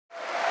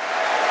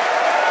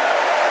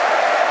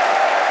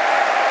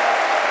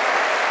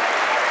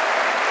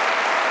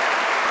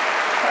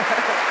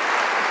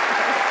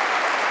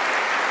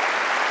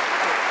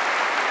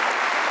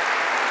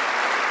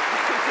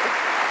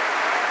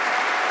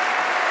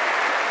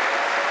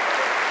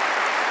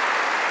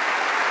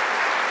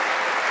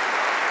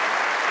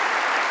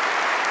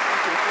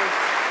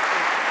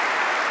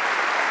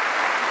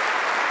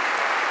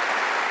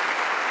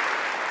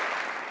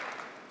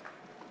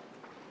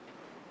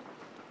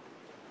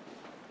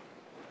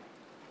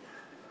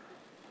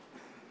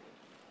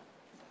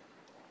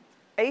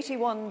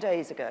81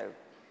 days ago,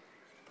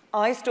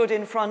 I stood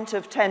in front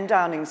of 10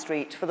 Downing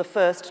Street for the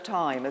first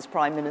time as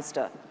Prime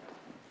Minister,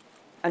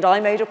 and I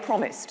made a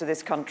promise to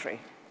this country.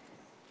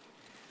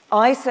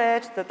 I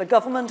said that the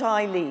government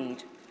I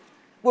lead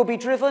will be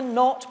driven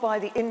not by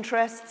the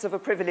interests of a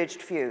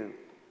privileged few,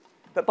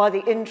 but by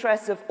the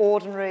interests of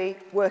ordinary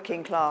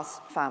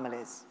working-class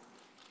families.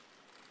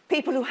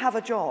 People who have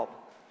a job,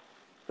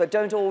 but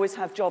don't always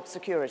have job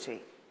security.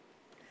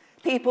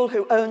 People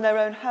who own their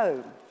own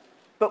home,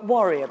 but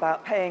worry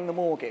about paying the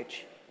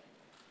mortgage.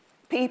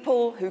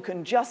 People who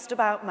can just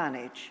about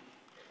manage,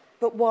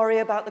 but worry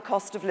about the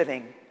cost of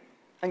living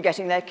and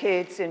getting their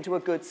kids into a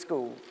good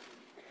school.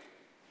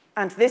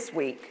 And this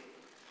week,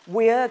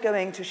 we're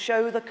going to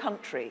show the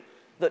country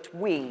that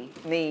we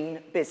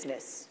mean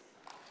business.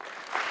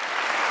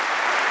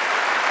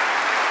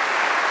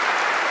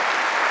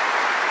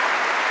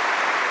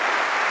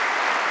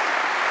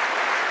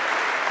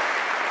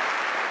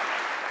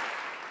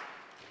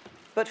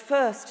 But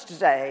first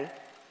today,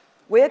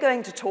 we're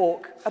going to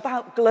talk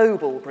about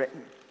global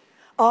Britain,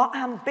 our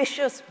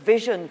ambitious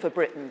vision for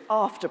Britain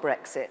after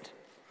Brexit.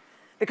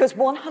 Because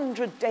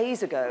 100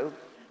 days ago,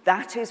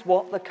 that is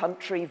what the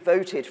country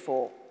voted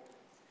for.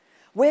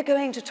 We're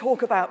going to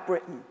talk about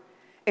Britain,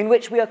 in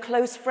which we are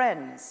close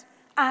friends,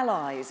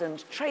 allies,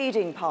 and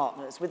trading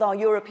partners with our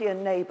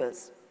European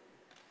neighbours,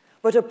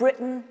 but a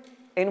Britain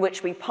in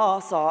which we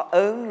pass our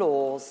own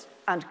laws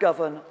and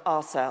govern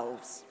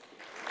ourselves.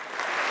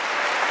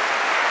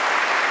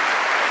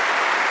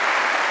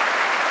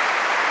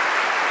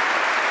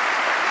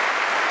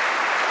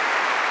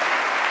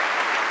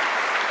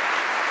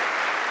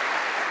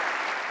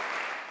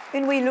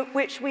 In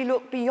which we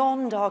look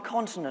beyond our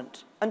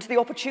continent and to the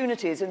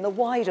opportunities in the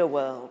wider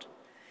world,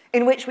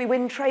 in which we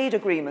win trade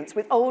agreements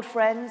with old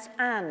friends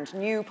and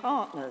new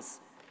partners,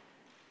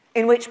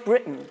 in which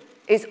Britain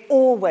is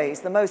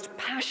always the most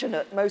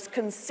passionate, most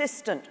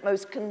consistent,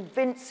 most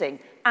convincing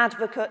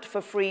advocate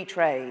for free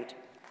trade,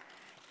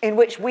 in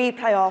which we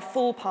play our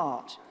full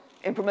part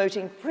in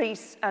promoting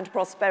peace and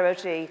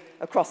prosperity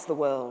across the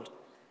world,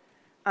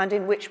 and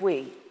in which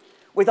we,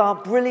 with our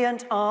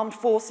brilliant armed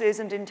forces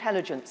and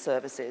intelligence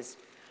services,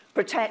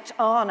 protect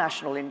our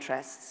national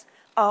interests,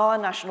 our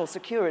national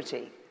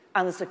security,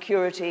 and the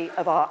security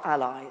of our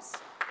allies.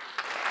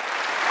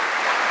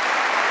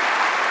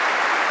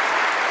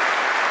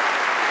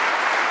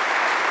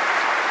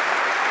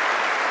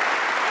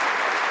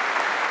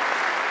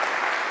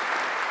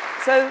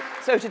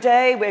 So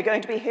today we're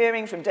going to be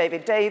hearing from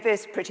David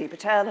Davis, Priti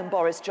Patel, and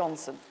Boris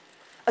Johnson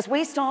as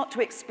we start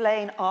to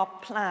explain our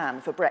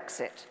plan for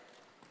Brexit.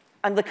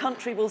 And the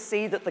country will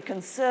see that the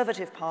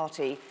Conservative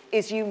Party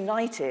is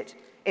united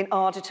in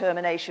our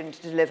determination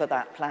to deliver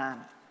that plan.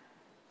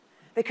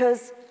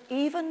 Because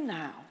even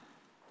now,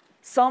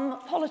 some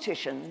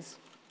politicians,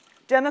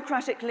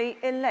 democratically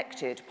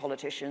elected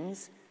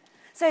politicians,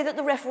 say that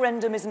the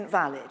referendum isn't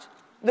valid,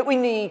 that we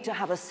need to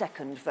have a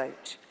second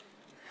vote.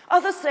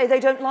 Others say they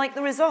don't like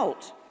the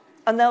result,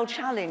 and they'll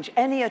challenge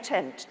any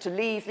attempt to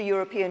leave the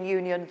European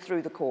Union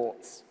through the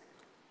courts.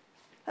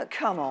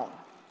 Come on.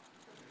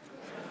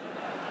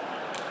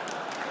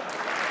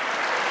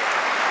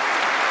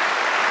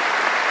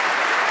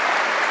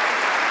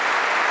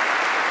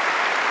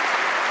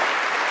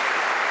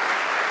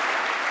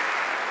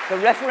 The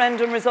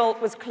referendum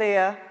result was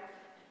clear.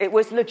 It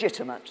was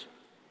legitimate.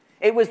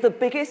 It was the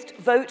biggest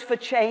vote for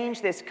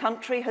change this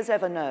country has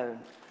ever known.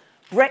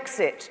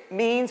 Brexit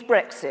means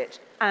Brexit,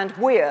 and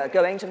we're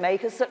going to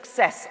make a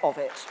success of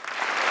it.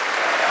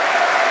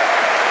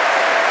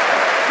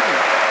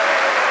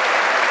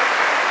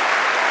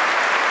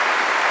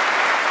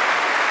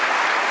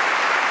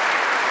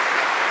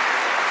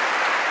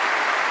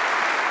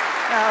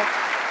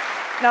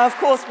 Now, of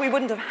course, we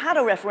wouldn't have had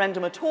a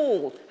referendum at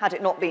all had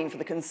it not been for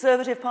the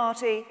Conservative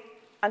Party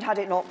and had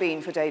it not been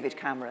for David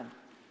Cameron.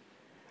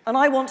 And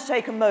I want to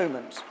take a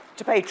moment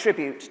to pay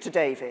tribute to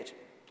David.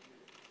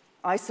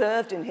 I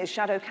served in his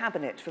shadow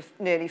cabinet for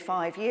nearly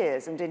 5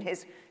 years and in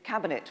his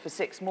cabinet for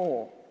 6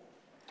 more.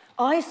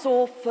 I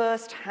saw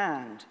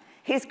firsthand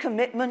his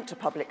commitment to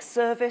public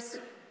service,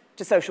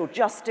 to social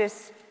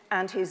justice,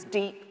 and his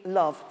deep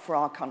love for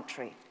our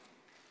country.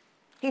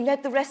 He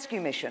led the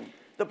rescue mission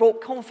that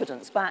brought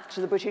confidence back to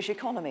the British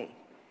economy.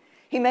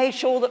 He made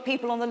sure that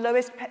people on the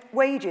lowest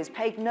wages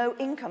paid no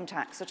income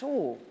tax at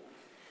all.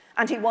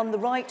 And he won the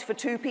right for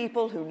 2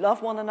 people who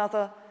love one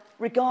another,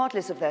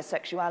 regardless of their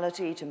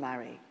sexuality, to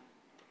marry.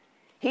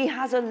 He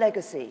has a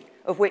legacy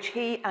of which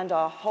he and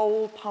our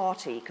whole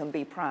party can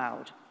be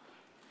proud.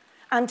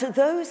 And to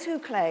those who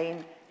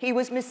claim he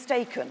was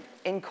mistaken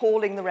in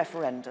calling the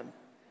referendum,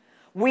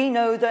 we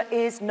know there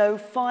is no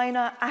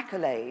finer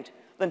accolade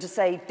than to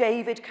say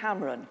David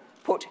Cameron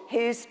put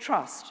his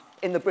trust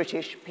in the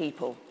British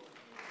people.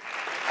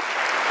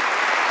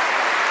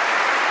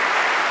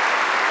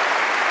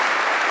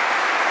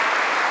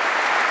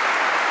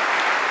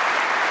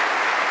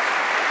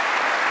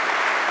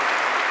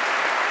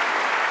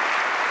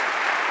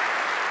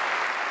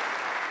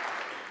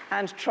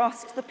 And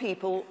trust the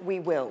people we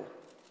will,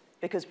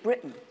 because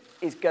Britain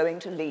is going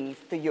to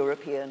leave the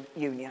European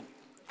Union.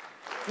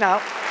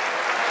 Now,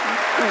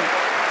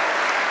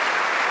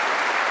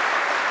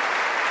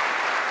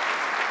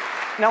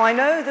 I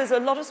know there's a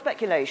lot of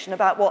speculation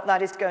about what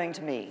that is going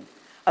to mean,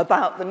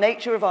 about the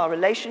nature of our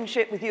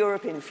relationship with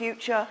Europe in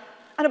future,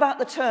 and about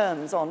the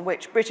terms on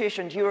which British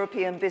and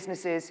European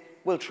businesses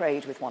will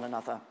trade with one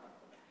another.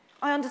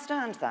 I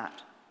understand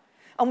that.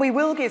 And we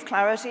will give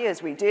clarity,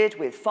 as we did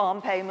with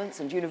farm payments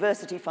and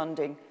university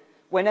funding,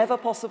 whenever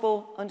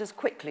possible and as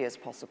quickly as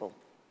possible.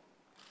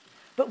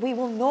 But we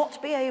will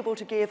not be able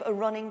to give a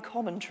running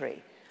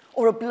commentary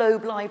or a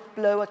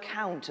blow-by-blow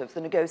account of the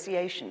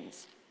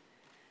negotiations,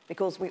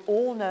 because we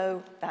all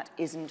know that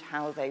isn't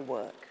how they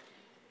work.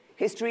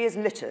 History is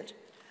littered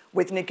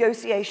with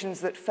negotiations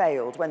that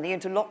failed when the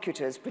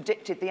interlocutors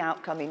predicted the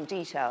outcome in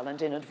detail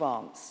and in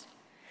advance.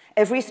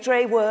 Every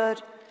stray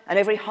word and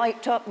every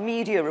hyped-up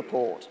media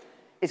report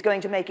is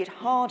going to make it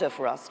harder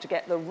for us to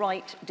get the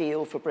right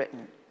deal for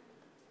Britain.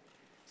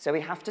 So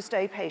we have to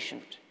stay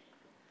patient.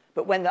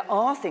 But when there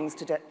are things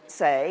to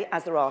say,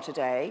 as there are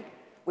today,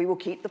 we will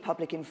keep the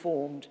public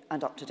informed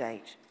and up to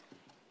date.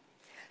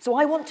 So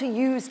I want to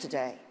use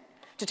today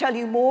to tell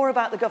you more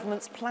about the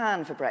government's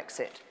plan for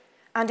Brexit.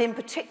 And in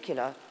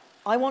particular,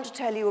 I want to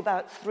tell you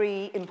about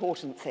three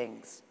important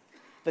things: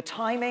 the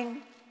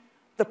timing,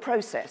 the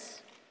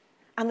process,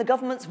 and the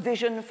government's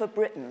vision for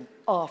Britain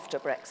after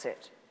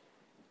Brexit.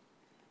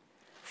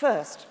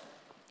 First,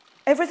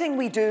 everything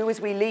we do as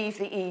we leave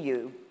the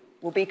EU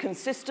will be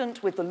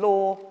consistent with the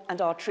law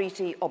and our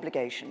treaty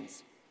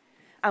obligations,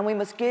 and we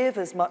must give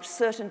as much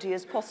certainty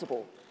as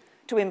possible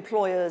to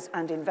employers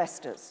and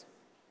investors.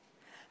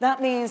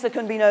 That means there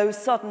can be no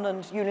sudden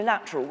and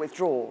unilateral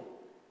withdrawal.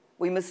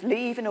 We must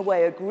leave in a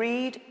way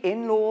agreed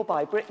in law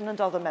by Britain and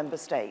other member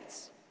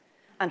states,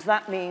 and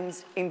that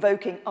means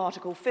invoking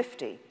Article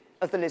 50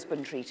 of the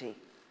Lisbon Treaty.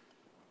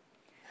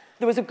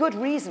 There was a good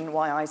reason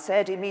why I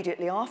said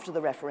immediately after the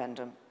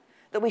referendum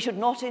that we should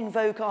not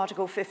invoke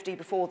Article 50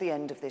 before the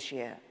end of this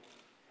year.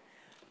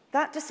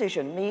 That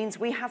decision means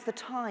we have the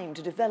time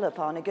to develop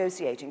our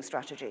negotiating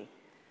strategy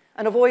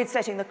and avoid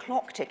setting the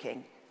clock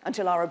ticking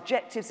until our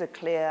objectives are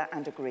clear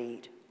and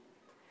agreed.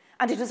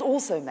 And it has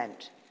also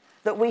meant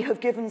that we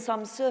have given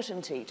some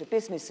certainty to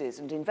businesses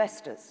and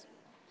investors.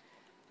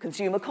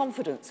 Consumer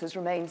confidence has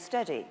remained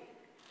steady.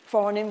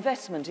 Foreign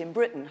investment in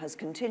Britain has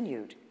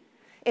continued.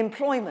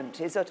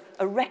 Employment is at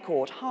a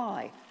record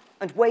high,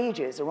 and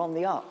wages are on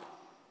the up.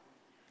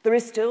 There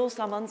is still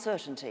some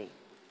uncertainty,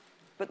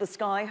 but the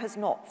sky has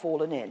not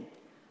fallen in,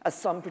 as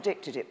some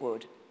predicted it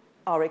would.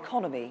 Our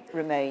economy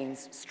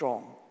remains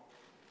strong.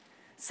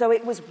 So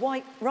it was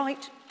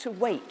right to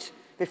wait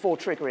before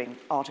triggering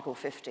Article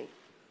 50.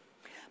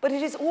 But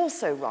it is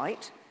also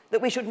right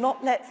that we should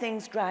not let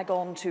things drag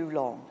on too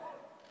long.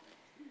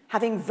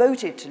 Having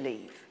voted to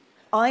leave,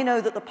 I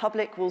know that the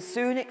public will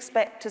soon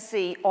expect to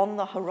see on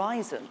the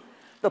horizon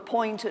the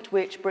point at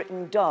which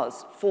Britain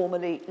does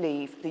formally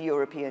leave the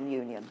European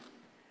Union.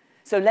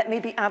 So let me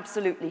be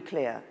absolutely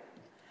clear.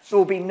 There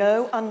will be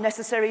no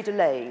unnecessary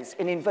delays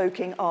in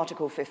invoking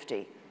Article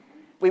 50.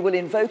 We will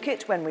invoke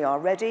it when we are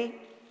ready,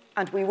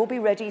 and we will be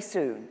ready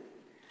soon.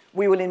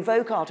 We will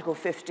invoke Article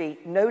 50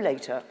 no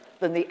later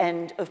than the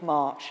end of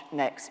March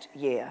next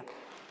year.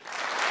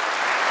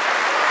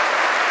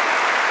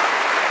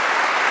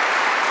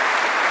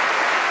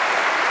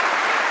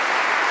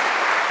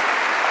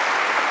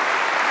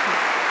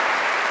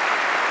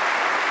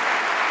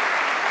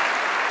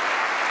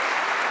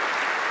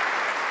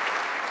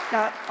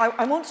 Now,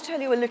 I want to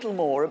tell you a little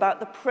more about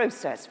the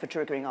process for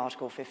triggering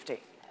Article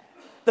 50.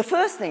 The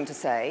first thing to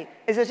say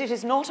is that it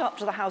is not up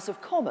to the House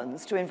of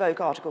Commons to invoke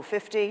Article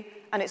 50,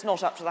 and it's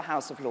not up to the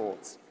House of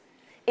Lords.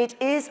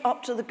 It is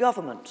up to the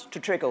government to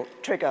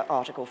trigger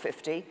Article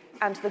 50,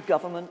 and the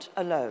government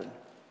alone.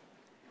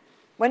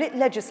 When it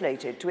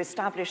legislated to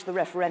establish the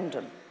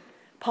referendum,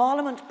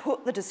 Parliament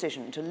put the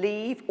decision to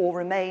leave or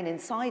remain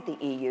inside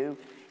the EU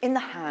in the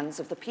hands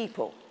of the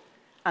people,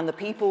 and the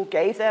people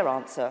gave their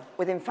answer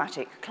with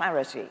emphatic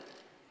clarity.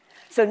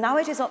 So now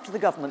it is up to the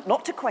government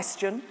not to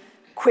question,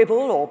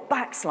 quibble or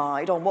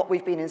backslide on what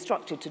we've been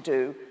instructed to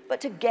do, but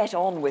to get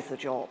on with the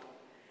job.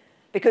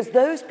 Because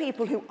those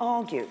people who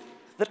argue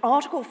that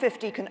Article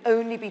 50 can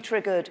only be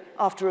triggered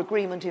after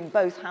agreement in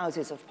both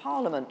houses of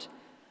Parliament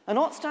are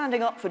not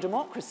standing up for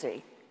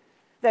democracy.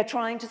 They're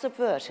trying to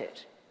subvert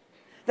it.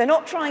 They're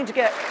not trying to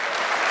get...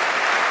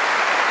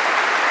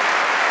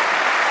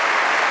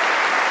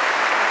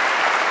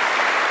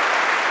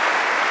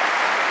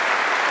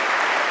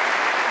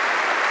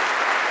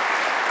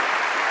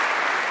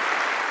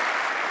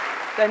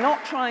 They're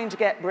not trying to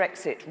get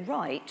Brexit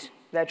right,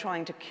 they're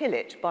trying to kill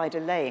it by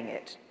delaying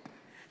it.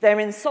 They're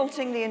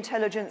insulting the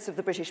intelligence of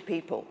the British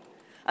people.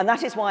 And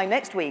that is why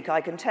next week I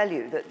can tell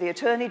you that the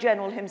Attorney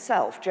General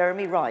himself,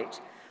 Jeremy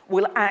Wright,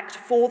 will act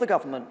for the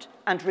government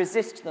and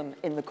resist them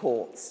in the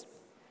courts.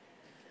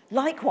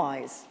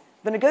 Likewise,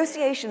 the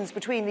negotiations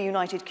between the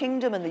United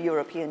Kingdom and the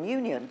European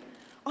Union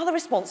are the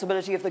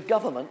responsibility of the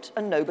government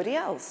and nobody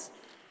else.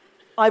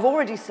 I've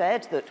already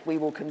said that we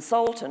will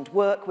consult and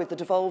work with the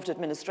devolved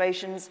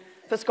administrations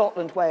for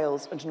Scotland,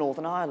 Wales, and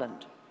Northern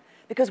Ireland,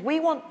 because we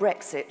want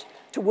Brexit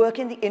to work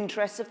in the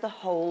interests of the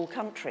whole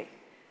country.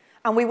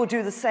 And we will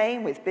do the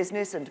same with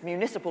business and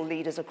municipal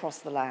leaders across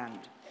the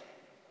land.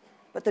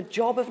 But the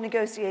job of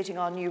negotiating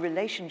our new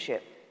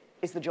relationship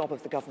is the job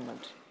of the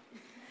government.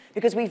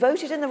 Because we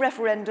voted in the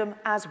referendum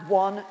as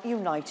one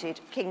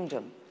united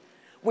kingdom.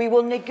 We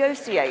will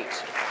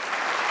negotiate.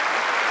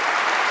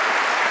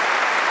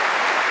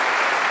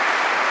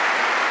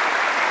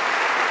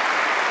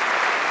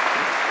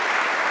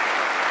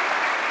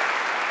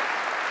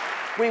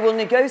 We will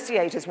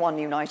negotiate as one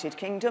united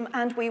kingdom,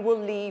 and we will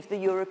leave the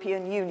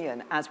European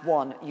Union as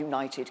one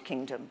united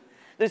kingdom.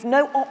 There's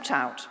no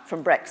opt-out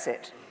from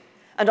Brexit,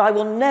 and I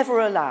will never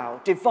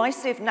allow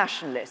divisive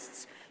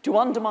nationalists to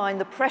undermine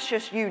the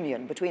precious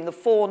union between the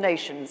four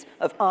nations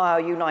of our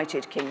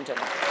united kingdom.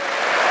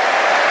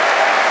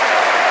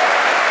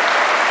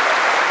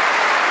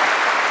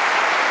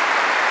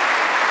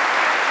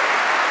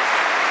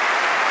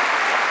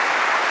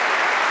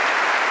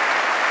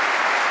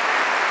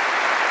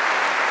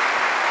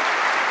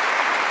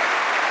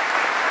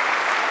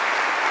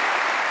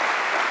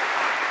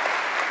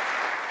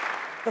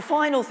 The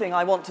final thing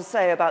I want to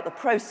say about the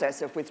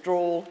process of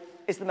withdrawal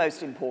is the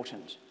most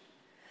important,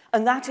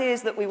 and that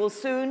is that we will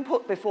soon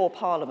put before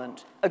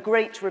Parliament a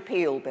great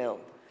repeal bill,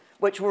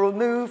 which will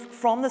remove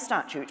from the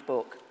statute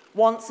book,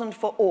 once and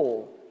for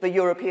all, the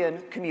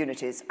European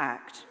Communities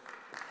Act.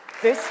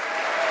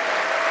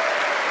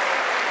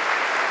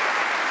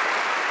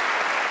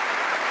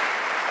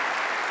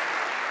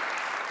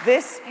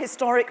 This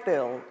historic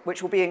bill,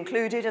 which will be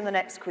included in the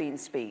next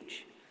Queen's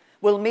speech,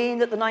 will mean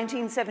that the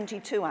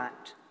 1972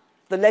 Act,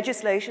 the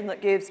legislation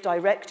that gives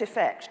direct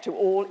effect to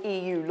all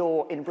EU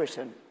law in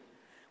Britain,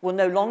 will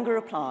no longer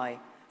apply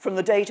from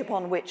the date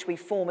upon which we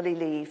formally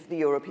leave the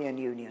European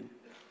Union,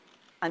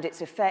 and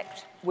its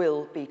effect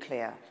will be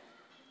clear.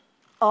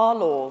 Our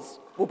laws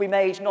will be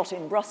made not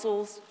in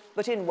Brussels,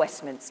 but in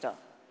Westminster.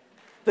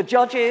 The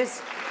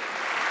judges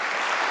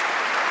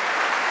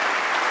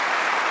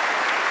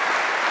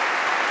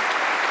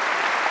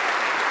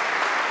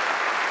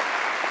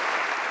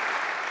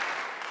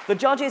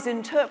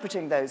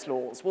interpreting those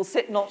laws will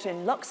sit not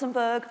in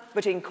Luxembourg,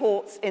 but in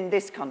courts in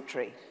this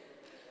country.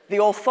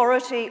 The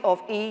authority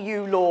of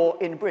EU law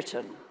in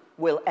Britain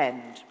will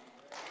end.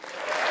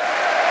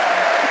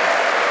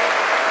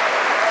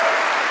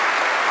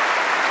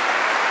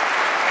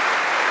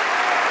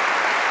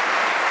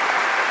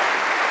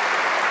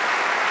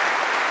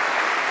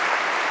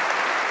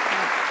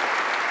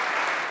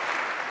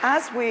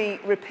 As we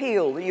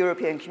repeal the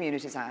European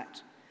Communities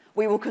Act,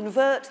 we will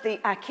convert the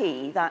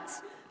acquis,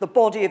 that's the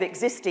body of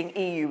existing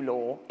EU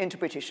law, into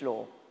British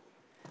law.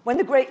 When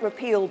the Great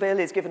Repeal Bill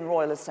is given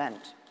royal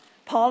assent,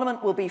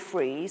 Parliament will be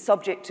free,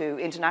 subject to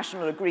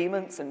international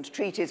agreements and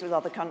treaties with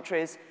other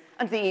countries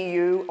and the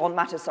EU on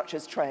matters such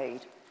as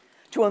trade,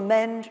 to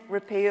amend,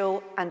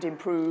 repeal, and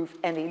improve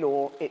any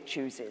law it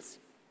chooses.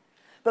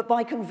 But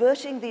by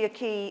converting the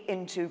acquis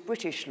into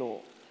British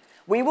law,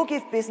 we will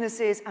give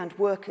businesses and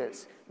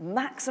workers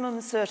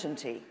maximum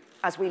certainty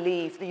as we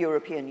leave the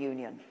European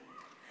Union.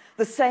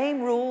 The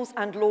same rules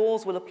and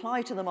laws will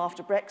apply to them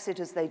after Brexit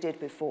as they did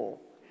before.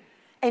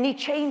 Any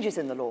changes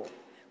in the law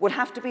will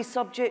have to be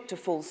subject to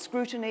full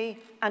scrutiny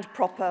and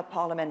proper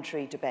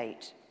parliamentary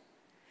debate.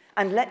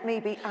 And let me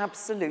be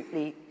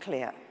absolutely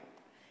clear.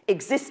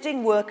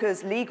 Existing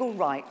workers' legal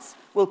rights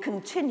will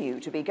continue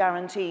to be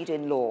guaranteed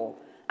in law,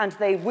 and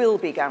they will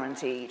be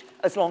guaranteed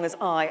as long as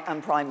I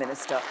am Prime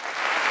Minister.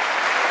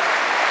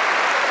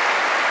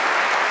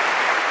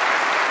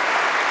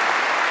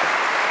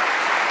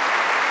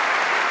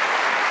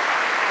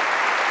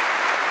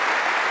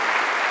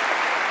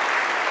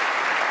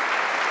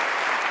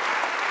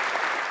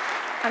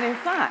 And in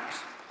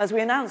fact, as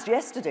we announced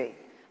yesterday,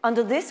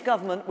 under this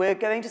government, we're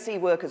going to see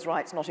workers'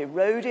 rights not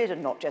eroded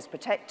and not just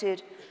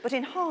protected, but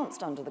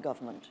enhanced under the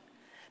government.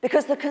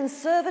 Because the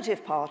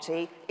Conservative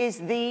Party is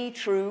the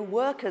true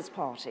workers'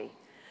 party,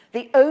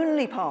 the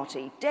only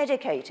party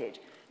dedicated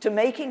to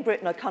making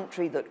Britain a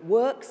country that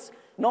works,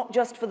 not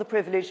just for the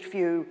privileged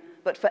few,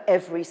 but for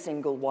every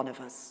single one of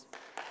us.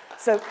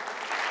 So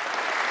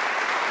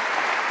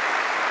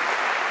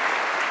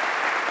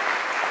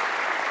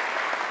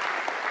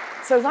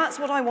that's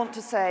what I want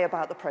to say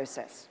about the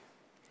process.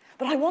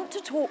 But I want to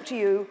talk to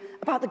you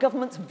about the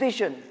government's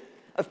vision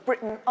of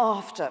Britain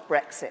after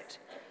Brexit,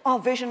 our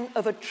vision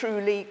of a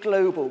truly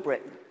global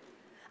Britain.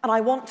 And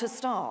I want to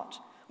start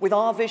with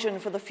our vision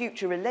for the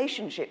future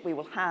relationship we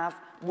will have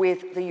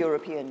with the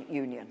European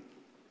Union.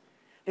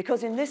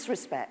 Because in this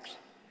respect,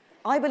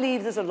 I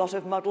believe there's a lot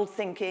of muddled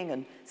thinking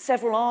and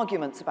several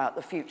arguments about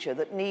the future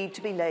that need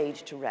to be laid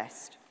to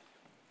rest.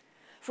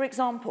 For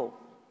example,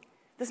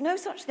 there's no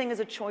such thing as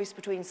a choice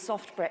between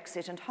soft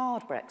Brexit and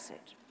hard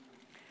Brexit.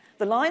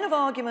 The line of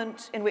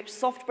argument in which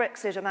soft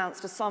Brexit amounts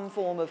to some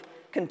form of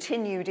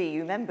continued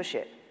EU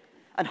membership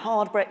and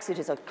hard Brexit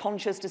is a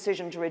conscious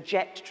decision to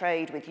reject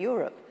trade with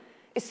Europe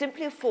is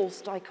simply a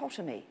false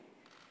dichotomy.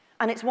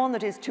 And it's one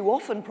that is too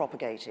often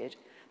propagated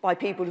by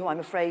people who, I'm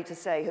afraid to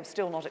say, have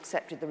still not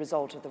accepted the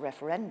result of the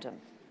referendum.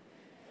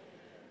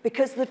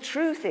 Because the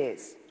truth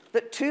is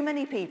that too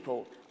many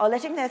people are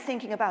letting their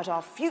thinking about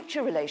our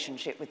future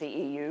relationship with the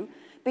EU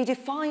be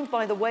defined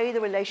by the way the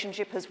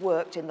relationship has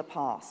worked in the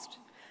past.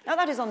 Now,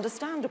 that is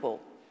understandable.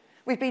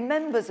 We've been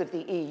members of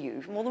the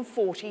EU for more than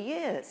 40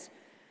 years.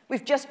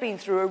 We've just been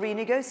through a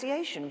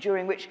renegotiation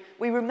during which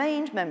we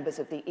remained members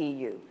of the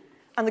EU,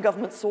 and the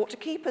government sought to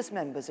keep us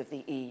members of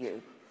the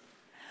EU.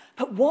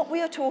 But what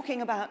we are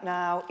talking about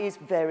now is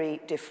very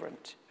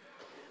different.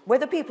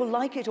 Whether people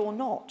like it or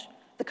not,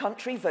 the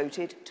country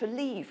voted to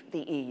leave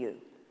the EU.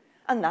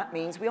 And that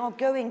means we are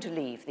going to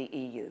leave the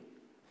EU.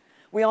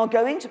 We are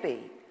going to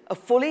be a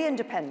fully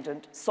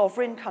independent,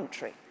 sovereign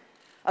country,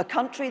 a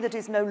country that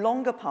is no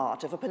longer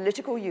part of a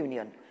political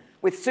union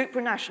with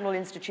supranational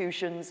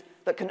institutions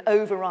that can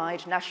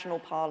override national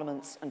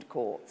parliaments and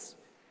courts.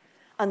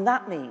 And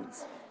that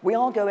means we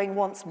are going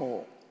once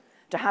more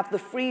to have the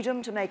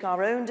freedom to make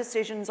our own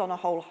decisions on a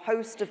whole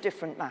host of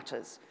different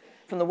matters,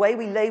 from the way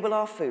we label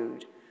our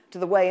food to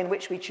the way in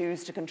which we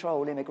choose to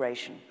control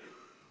immigration.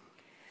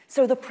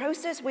 So the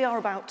process we are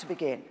about to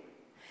begin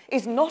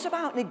is not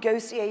about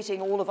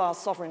negotiating all of our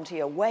sovereignty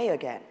away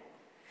again.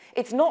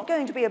 It's not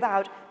going to be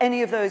about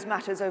any of those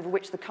matters over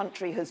which the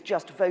country has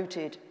just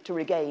voted to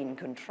regain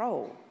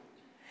control.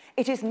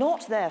 It is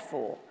not,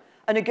 therefore,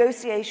 a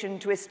negotiation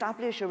to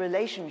establish a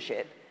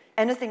relationship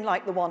anything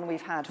like the one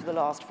we've had for the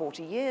last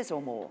 40 years or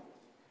more.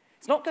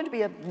 It's not going to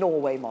be a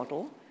Norway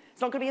model.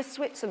 It's not going to be a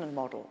Switzerland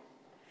model.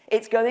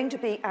 It's going to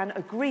be an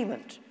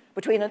agreement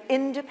between an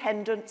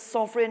independent,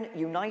 sovereign,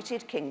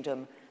 United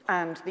Kingdom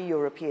and the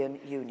European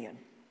Union.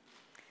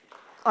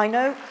 I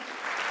know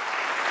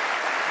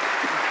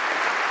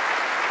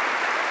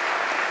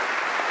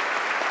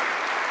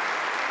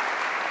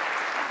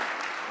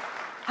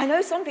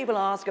some people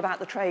ask about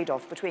the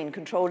trade-off between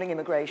controlling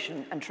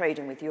immigration and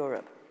trading with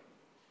Europe.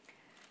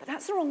 But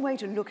that's the wrong way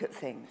to look at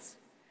things.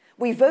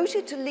 We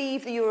voted to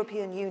leave the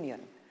European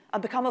Union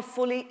and become a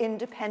fully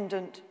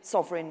independent,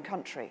 sovereign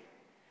country.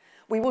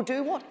 We will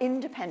do what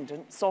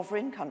independent,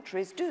 sovereign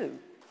countries do.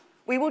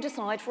 We will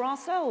decide for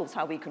ourselves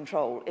how we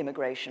control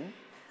immigration,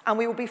 and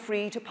we will be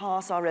free to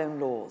pass our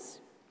own laws.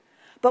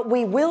 But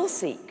we will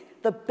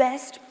seek the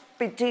best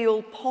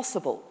deal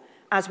possible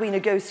as we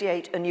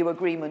negotiate a new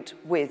agreement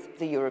with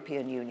the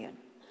European Union.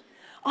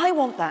 I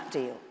want that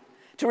deal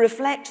to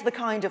reflect the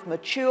kind of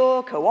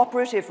mature,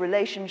 cooperative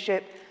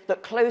relationship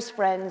that close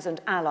friends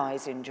and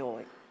allies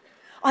enjoy.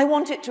 I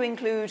want it to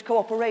include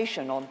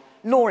cooperation on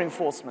law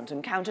enforcement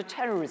and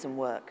counter-terrorism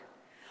work.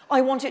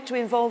 I want it to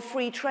involve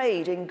free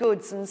trade in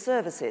goods and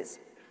services.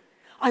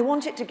 I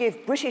want it to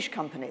give British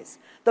companies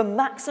the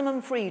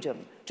maximum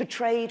freedom to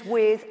trade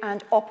with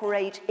and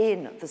operate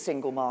in the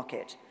single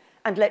market,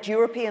 and let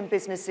European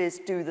businesses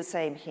do the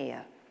same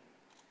here.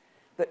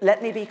 But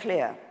let me be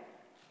clear.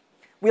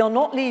 We are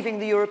not leaving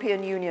the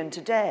European Union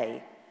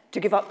today to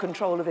give up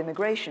control of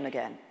immigration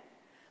again.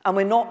 And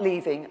we're not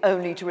leaving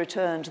only to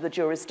return to the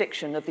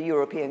jurisdiction of the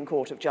European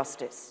Court of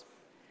Justice.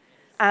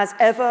 As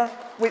ever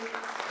with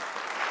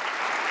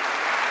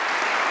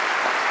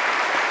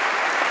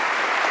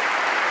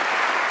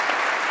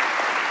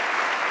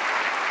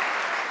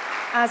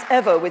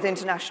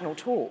international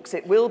talks,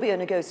 it will be a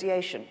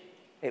negotiation.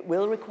 It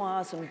will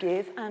require some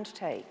give and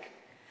take.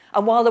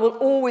 And while there will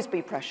always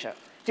be pressure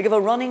to give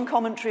a running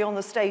commentary on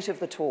the state of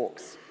the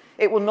talks,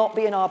 it will not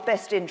be in our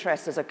best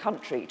interests as a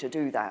country to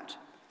do that.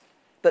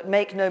 But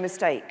make no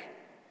mistake,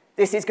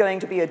 this is going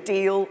to be a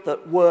deal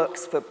that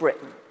works for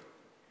Britain.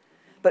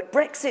 But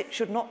Brexit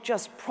should not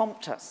just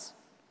prompt us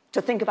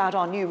to think about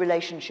our new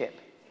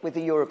relationship with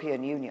the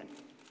European Union.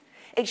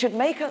 It should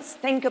make us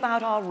think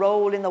about our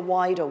role in the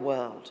wider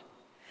world.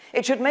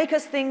 It should make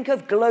us think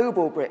of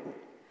global Britain,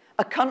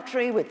 a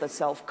country with the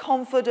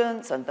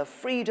self-confidence and the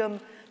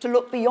freedom to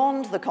look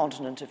beyond the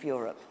continent of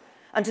Europe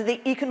and to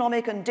the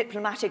economic and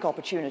diplomatic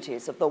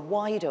opportunities of the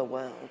wider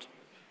world.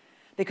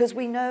 Because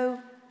we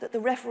know that the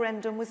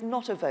referendum was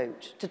not a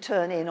vote to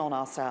turn in on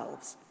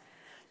ourselves,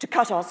 to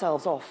cut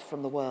ourselves off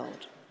from the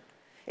world.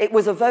 It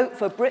was a vote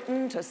for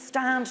Britain to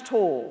stand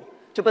tall,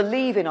 to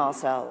believe in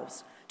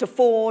ourselves, to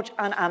forge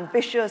an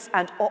ambitious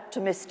and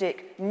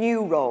optimistic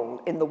new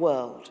role in the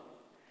world.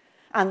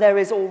 And there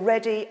is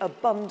already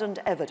abundant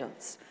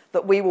evidence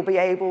that we will be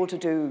able to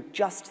do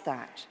just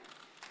that.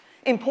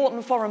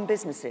 Important foreign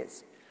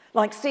businesses,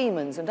 like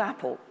Siemens and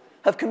Apple,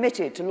 have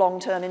committed to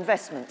long-term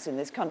investments in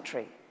this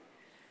country.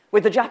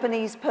 With the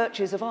Japanese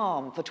purchase of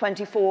Arm for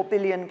 £24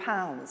 billion,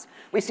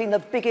 we've seen the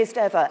biggest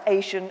ever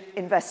Asian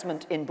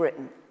investment in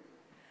Britain.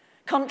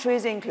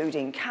 Countries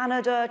including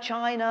Canada,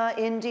 China,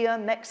 India,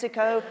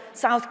 Mexico,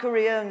 South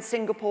Korea, and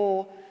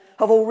Singapore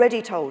have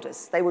already told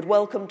us they would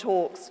welcome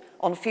talks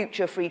on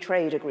future free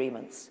trade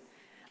agreements.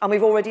 And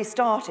we've already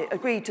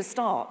agreed to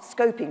start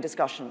scoping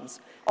discussions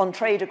on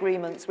trade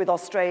agreements with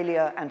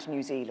Australia and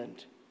New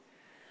Zealand.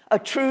 A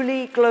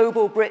truly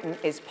global Britain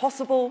is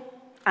possible,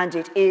 and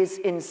it is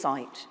in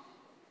sight.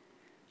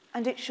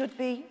 And it should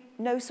be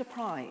no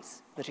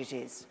surprise that it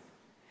is.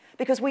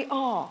 because we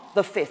are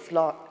the 5th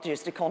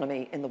largest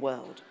economy in the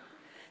world.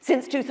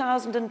 Since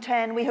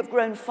 2010, we have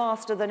grown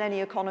faster than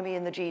any economy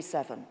in the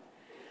G7,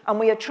 and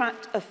we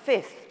attract a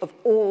 5th of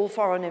all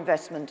foreign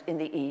investment in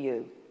the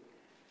EU.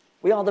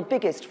 We are the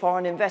biggest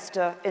foreign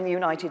investor in the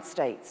United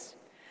States.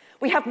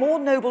 We have more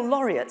Nobel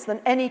laureates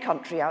than any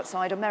country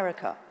outside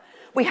America.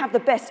 We have the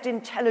best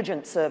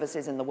intelligence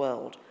services in the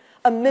world,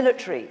 a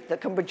military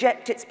that can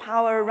project its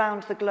power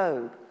around the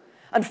globe,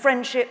 and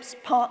friendships,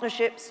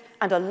 partnerships,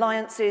 and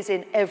alliances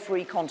in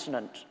every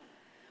continent.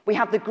 We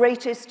have the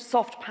greatest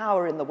soft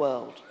power in the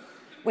world.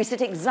 We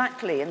sit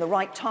exactly in the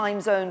right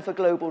time zone for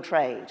global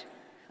trade,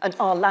 and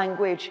our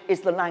language is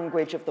the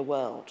language of the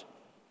world.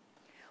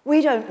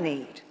 We don't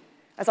need,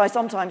 as I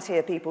sometimes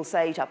hear people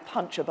say, to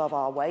punch above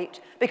our weight,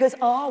 because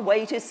our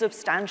weight is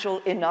substantial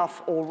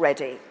enough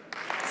already.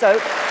 So,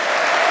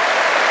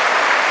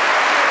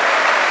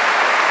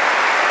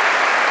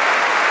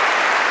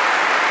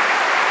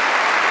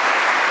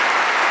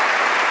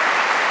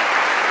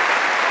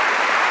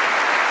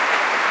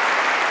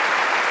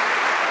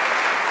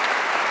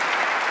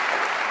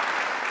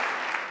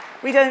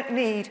 we don't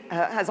need,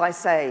 as I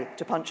say,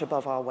 to punch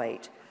above our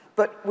weight,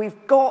 but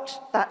we've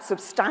got that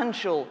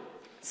substantial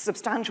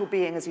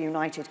being as a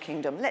United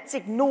Kingdom. Let's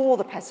ignore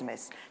the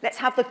pessimists. Let's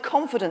have the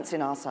confidence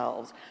in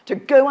ourselves to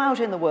go out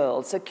in the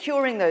world,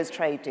 securing those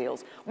trade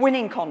deals,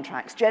 winning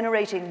contracts,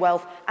 generating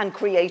wealth, and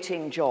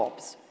creating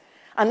jobs.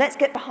 And let's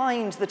get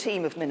behind the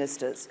team of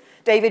ministers,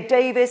 David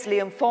Davis,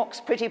 Liam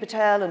Fox, Priti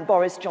Patel, and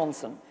Boris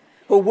Johnson,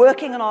 who are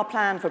working on our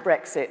plan for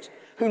Brexit,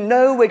 who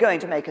know we're going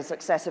to make a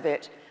success of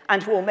it,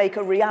 and who will make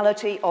a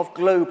reality of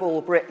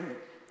global Britain.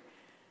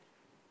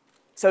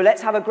 So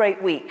let's have a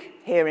great week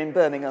here in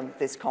Birmingham,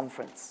 this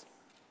conference.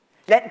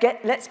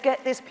 Let's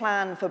get this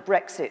plan for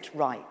Brexit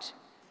right.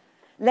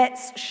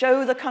 Let's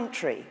show the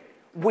country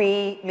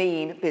we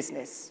mean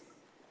business.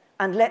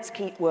 And let's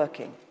keep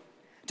working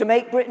to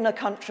make Britain a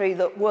country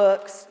that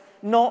works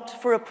not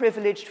for a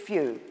privileged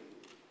few,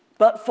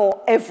 but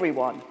for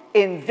everyone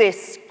in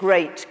this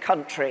great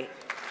country.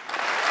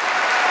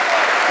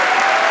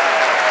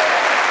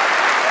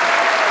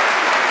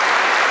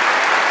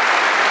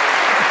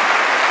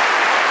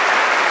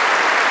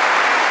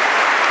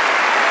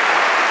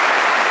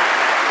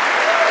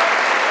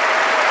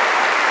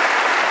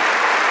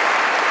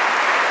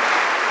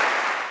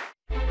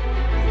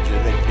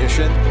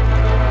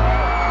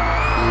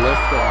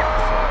 Lift off.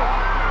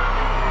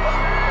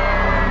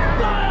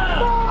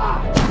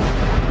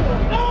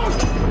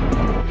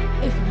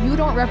 If you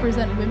don't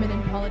represent women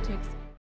in politics,